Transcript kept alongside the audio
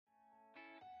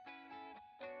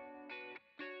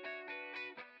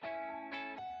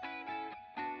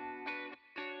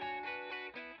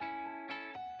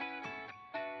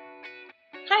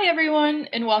Hi, everyone,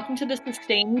 and welcome to the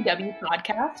Sustain UW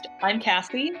podcast. I'm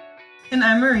Cassie. And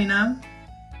I'm Marina.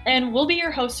 And we'll be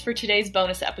your hosts for today's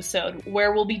bonus episode,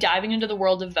 where we'll be diving into the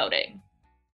world of voting.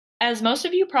 As most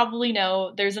of you probably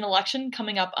know, there's an election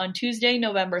coming up on Tuesday,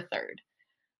 November 3rd.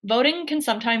 Voting can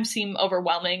sometimes seem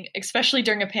overwhelming, especially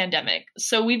during a pandemic,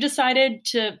 so we've decided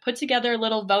to put together a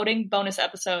little voting bonus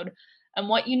episode on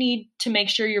what you need to make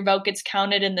sure your vote gets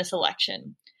counted in this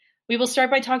election. We will start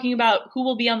by talking about who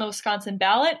will be on the Wisconsin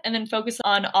ballot and then focus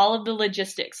on all of the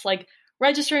logistics, like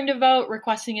registering to vote,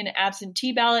 requesting an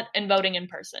absentee ballot, and voting in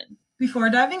person. Before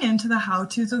diving into the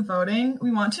how-tos of voting, we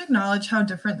want to acknowledge how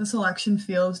different this election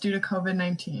feels due to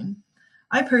COVID-19.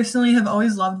 I personally have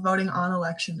always loved voting on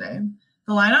Election Day.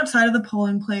 The line outside of the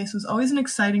polling place was always an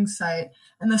exciting sight,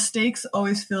 and the stakes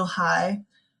always feel high.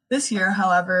 This year,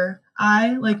 however,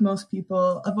 I, like most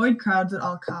people, avoid crowds at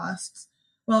all costs.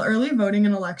 While early voting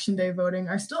and Election Day voting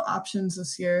are still options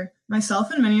this year,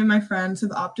 myself and many of my friends have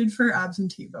opted for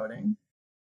absentee voting.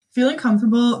 Feeling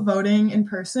comfortable voting in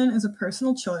person is a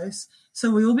personal choice, so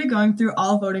we will be going through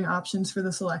all voting options for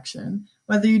this election.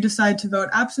 Whether you decide to vote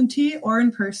absentee or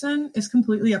in person is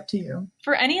completely up to you.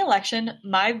 For any election,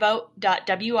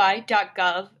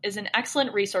 myvote.wi.gov is an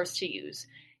excellent resource to use.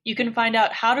 You can find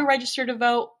out how to register to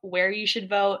vote, where you should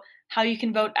vote, how you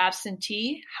can vote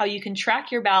absentee, how you can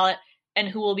track your ballot, and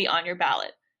who will be on your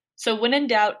ballot. So when in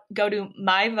doubt, go to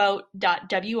myvote.wi.gov.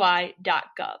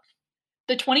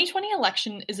 The 2020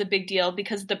 election is a big deal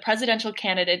because the presidential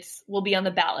candidates will be on the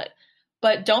ballot.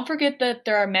 But don't forget that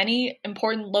there are many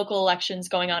important local elections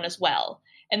going on as well,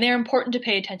 and they're important to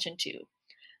pay attention to.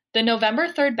 The November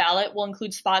 3rd ballot will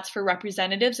include spots for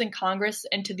representatives in Congress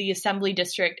and to the Assembly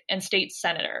District and state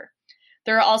senator.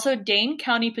 There are also Dane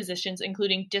County positions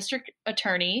including district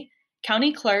attorney,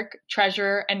 county clerk,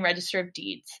 treasurer, and register of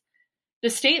deeds. The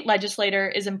state legislature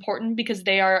is important because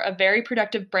they are a very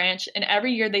productive branch, and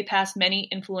every year they pass many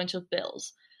influential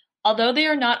bills. Although they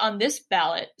are not on this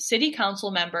ballot, city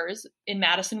council members, in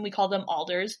Madison we call them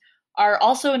alders, are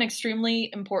also an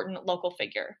extremely important local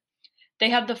figure.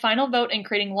 They have the final vote in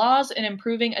creating laws and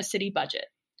improving a city budget.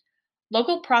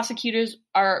 Local prosecutors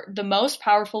are the most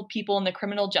powerful people in the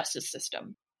criminal justice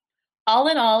system. All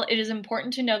in all, it is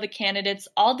important to know the candidates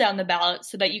all down the ballot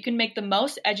so that you can make the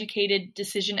most educated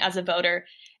decision as a voter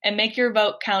and make your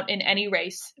vote count in any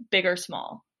race, big or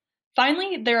small.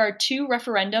 Finally, there are 2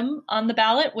 referendum on the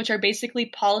ballot, which are basically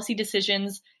policy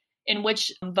decisions in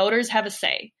which voters have a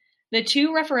say. The 2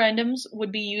 referendums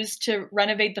would be used to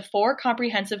renovate the 4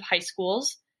 comprehensive high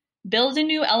schools, build a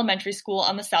new elementary school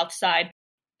on the south side,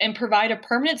 and provide a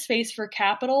permanent space for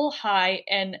Capital High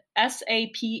and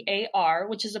SAPAR,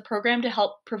 which is a program to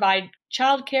help provide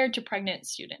childcare to pregnant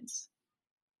students.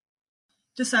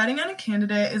 Deciding on a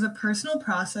candidate is a personal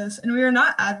process, and we are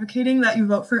not advocating that you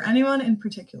vote for anyone in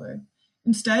particular.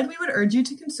 Instead, we would urge you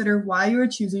to consider why you are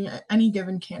choosing any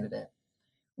given candidate.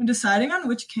 When deciding on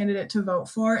which candidate to vote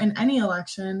for in any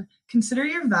election, consider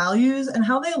your values and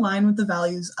how they align with the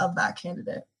values of that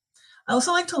candidate. I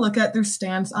also like to look at their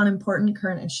stance on important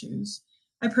current issues.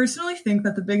 I personally think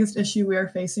that the biggest issue we are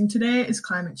facing today is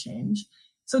climate change,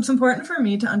 so it's important for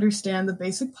me to understand the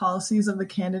basic policies of the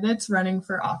candidates running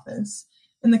for office.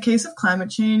 In the case of climate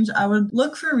change, I would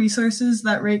look for resources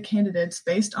that rate candidates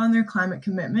based on their climate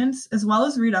commitments, as well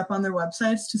as read up on their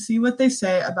websites to see what they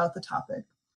say about the topic.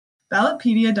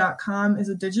 Ballotpedia.com is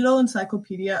a digital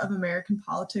encyclopedia of American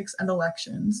politics and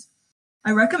elections. I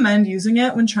recommend using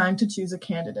it when trying to choose a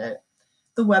candidate.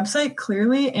 The website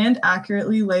clearly and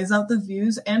accurately lays out the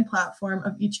views and platform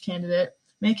of each candidate,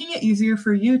 making it easier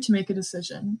for you to make a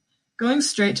decision. Going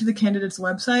straight to the candidate's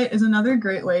website is another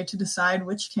great way to decide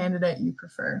which candidate you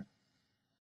prefer.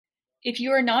 If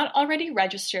you are not already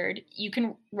registered, you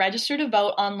can register to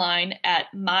vote online at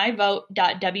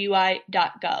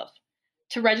myvote.wi.gov.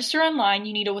 To register online,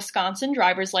 you need a Wisconsin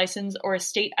driver's license or a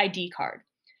state ID card.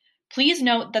 Please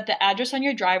note that the address on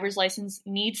your driver's license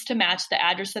needs to match the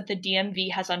address that the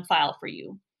DMV has on file for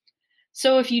you.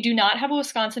 So if you do not have a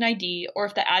Wisconsin ID, or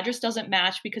if the address doesn't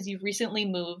match because you've recently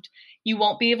moved, you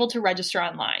won't be able to register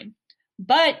online.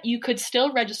 But you could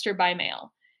still register by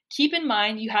mail. Keep in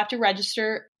mind you have to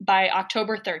register by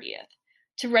October 30th.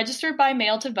 To register by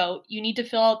mail to vote, you need to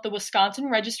fill out the Wisconsin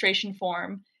registration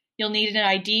form. You'll need an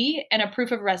ID and a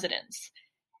proof of residence.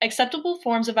 Acceptable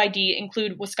forms of ID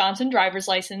include Wisconsin driver's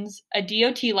license, a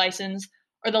DOT license,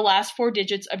 or the last 4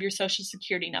 digits of your Social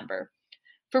Security number.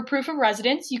 For proof of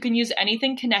residence, you can use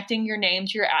anything connecting your name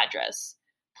to your address.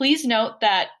 Please note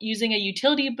that using a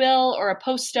utility bill or a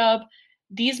post stub,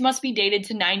 these must be dated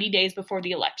to 90 days before the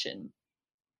election.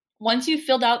 Once you've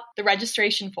filled out the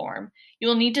registration form, you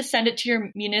will need to send it to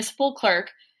your municipal clerk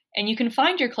and you can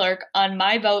find your clerk on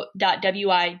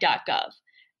myvote.wi.gov.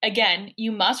 Again,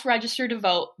 you must register to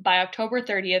vote by October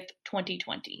 30th,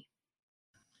 2020.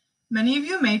 Many of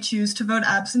you may choose to vote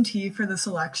absentee for this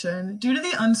election due to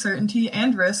the uncertainty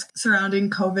and risk surrounding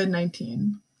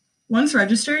COVID-19. Once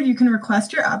registered, you can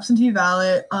request your absentee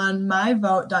ballot on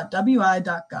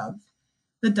myvote.wi.gov.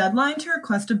 The deadline to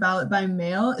request a ballot by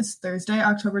mail is Thursday,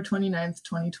 October 29th,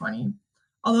 2020.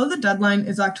 Although the deadline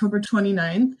is October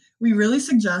 29th, we really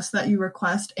suggest that you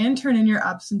request and turn in your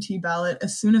absentee ballot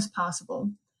as soon as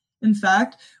possible. In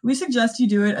fact, we suggest you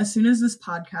do it as soon as this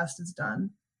podcast is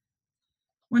done.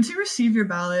 Once you receive your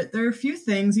ballot, there are a few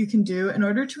things you can do in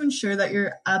order to ensure that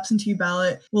your absentee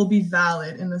ballot will be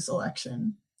valid in this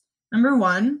election. Number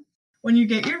 1, when you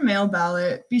get your mail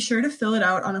ballot, be sure to fill it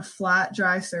out on a flat,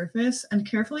 dry surface and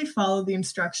carefully follow the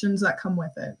instructions that come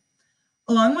with it.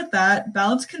 Along with that,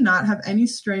 ballots cannot have any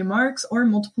stray marks or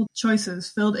multiple choices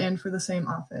filled in for the same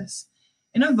office.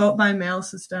 In a vote-by-mail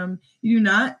system, you do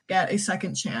not get a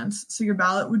second chance, so your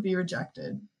ballot would be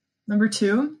rejected. Number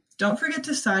 2, don't forget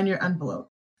to sign your envelope.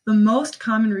 The most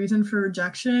common reason for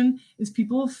rejection is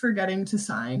people forgetting to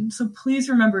sign, so please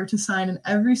remember to sign in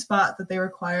every spot that they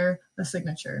require a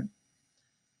signature.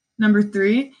 Number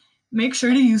 3, make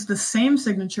sure to use the same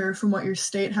signature from what your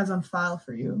state has on file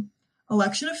for you.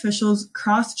 Election officials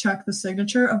cross-check the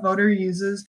signature a voter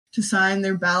uses to sign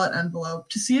their ballot envelope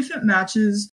to see if it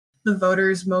matches the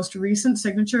voter's most recent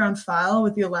signature on file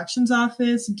with the elections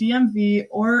office, DMV,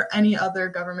 or any other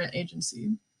government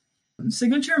agency.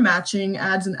 Signature matching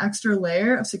adds an extra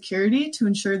layer of security to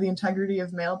ensure the integrity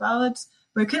of mail ballots,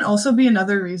 but it can also be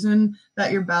another reason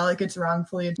that your ballot gets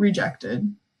wrongfully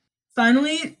rejected.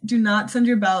 Finally, do not send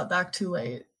your ballot back too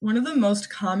late. One of the most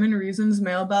common reasons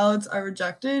mail ballots are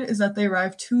rejected is that they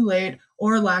arrive too late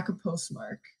or lack a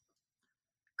postmark.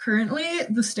 Currently,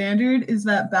 the standard is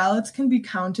that ballots can be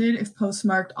counted if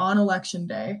postmarked on Election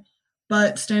Day,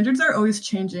 but standards are always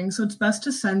changing, so it's best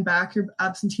to send back your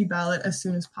absentee ballot as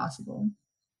soon as possible.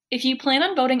 If you plan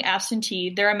on voting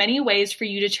absentee, there are many ways for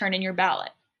you to turn in your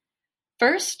ballot.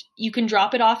 First, you can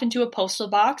drop it off into a postal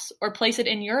box or place it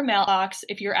in your mailbox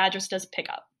if your address does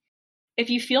pickup. If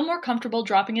you feel more comfortable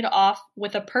dropping it off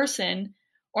with a person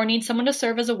or need someone to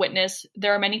serve as a witness,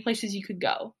 there are many places you could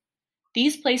go.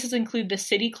 These places include the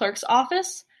city clerk's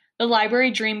office, the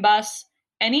library Dream Bus,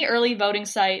 any early voting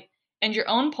site, and your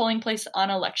own polling place on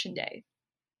Election Day.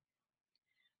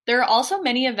 There are also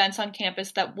many events on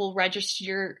campus that will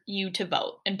register you to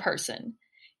vote in person.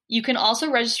 You can also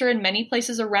register in many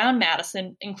places around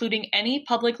Madison, including any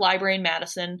public library in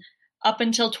Madison, up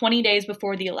until 20 days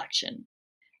before the election.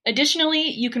 Additionally,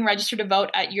 you can register to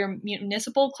vote at your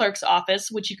municipal clerk's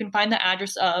office, which you can find the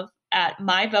address of at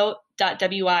myvote.wi.gov.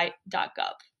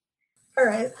 All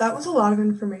right, that was a lot of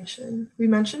information. We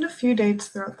mentioned a few dates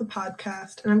throughout the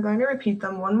podcast, and I'm going to repeat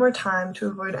them one more time to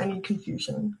avoid any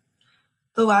confusion.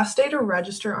 The last day to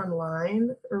register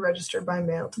online or register by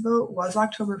mail to vote was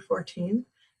October 14th,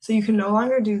 so you can no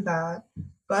longer do that,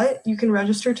 but you can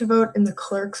register to vote in the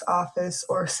clerk's office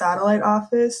or satellite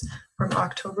office from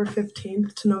October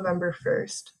 15th to November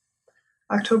 1st.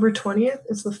 October 20th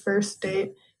is the first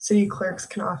date city clerks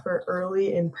can offer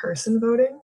early in-person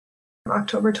voting.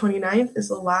 October 29th is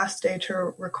the last day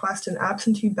to request an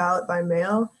absentee ballot by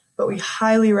mail, but we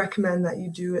highly recommend that you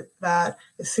do that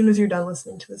as soon as you're done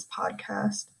listening to this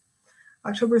podcast.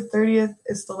 October 30th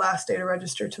is the last day to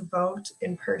register to vote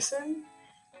in person,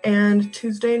 and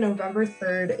Tuesday, November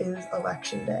 3rd is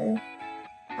Election Day.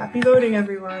 Happy voting,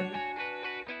 everyone!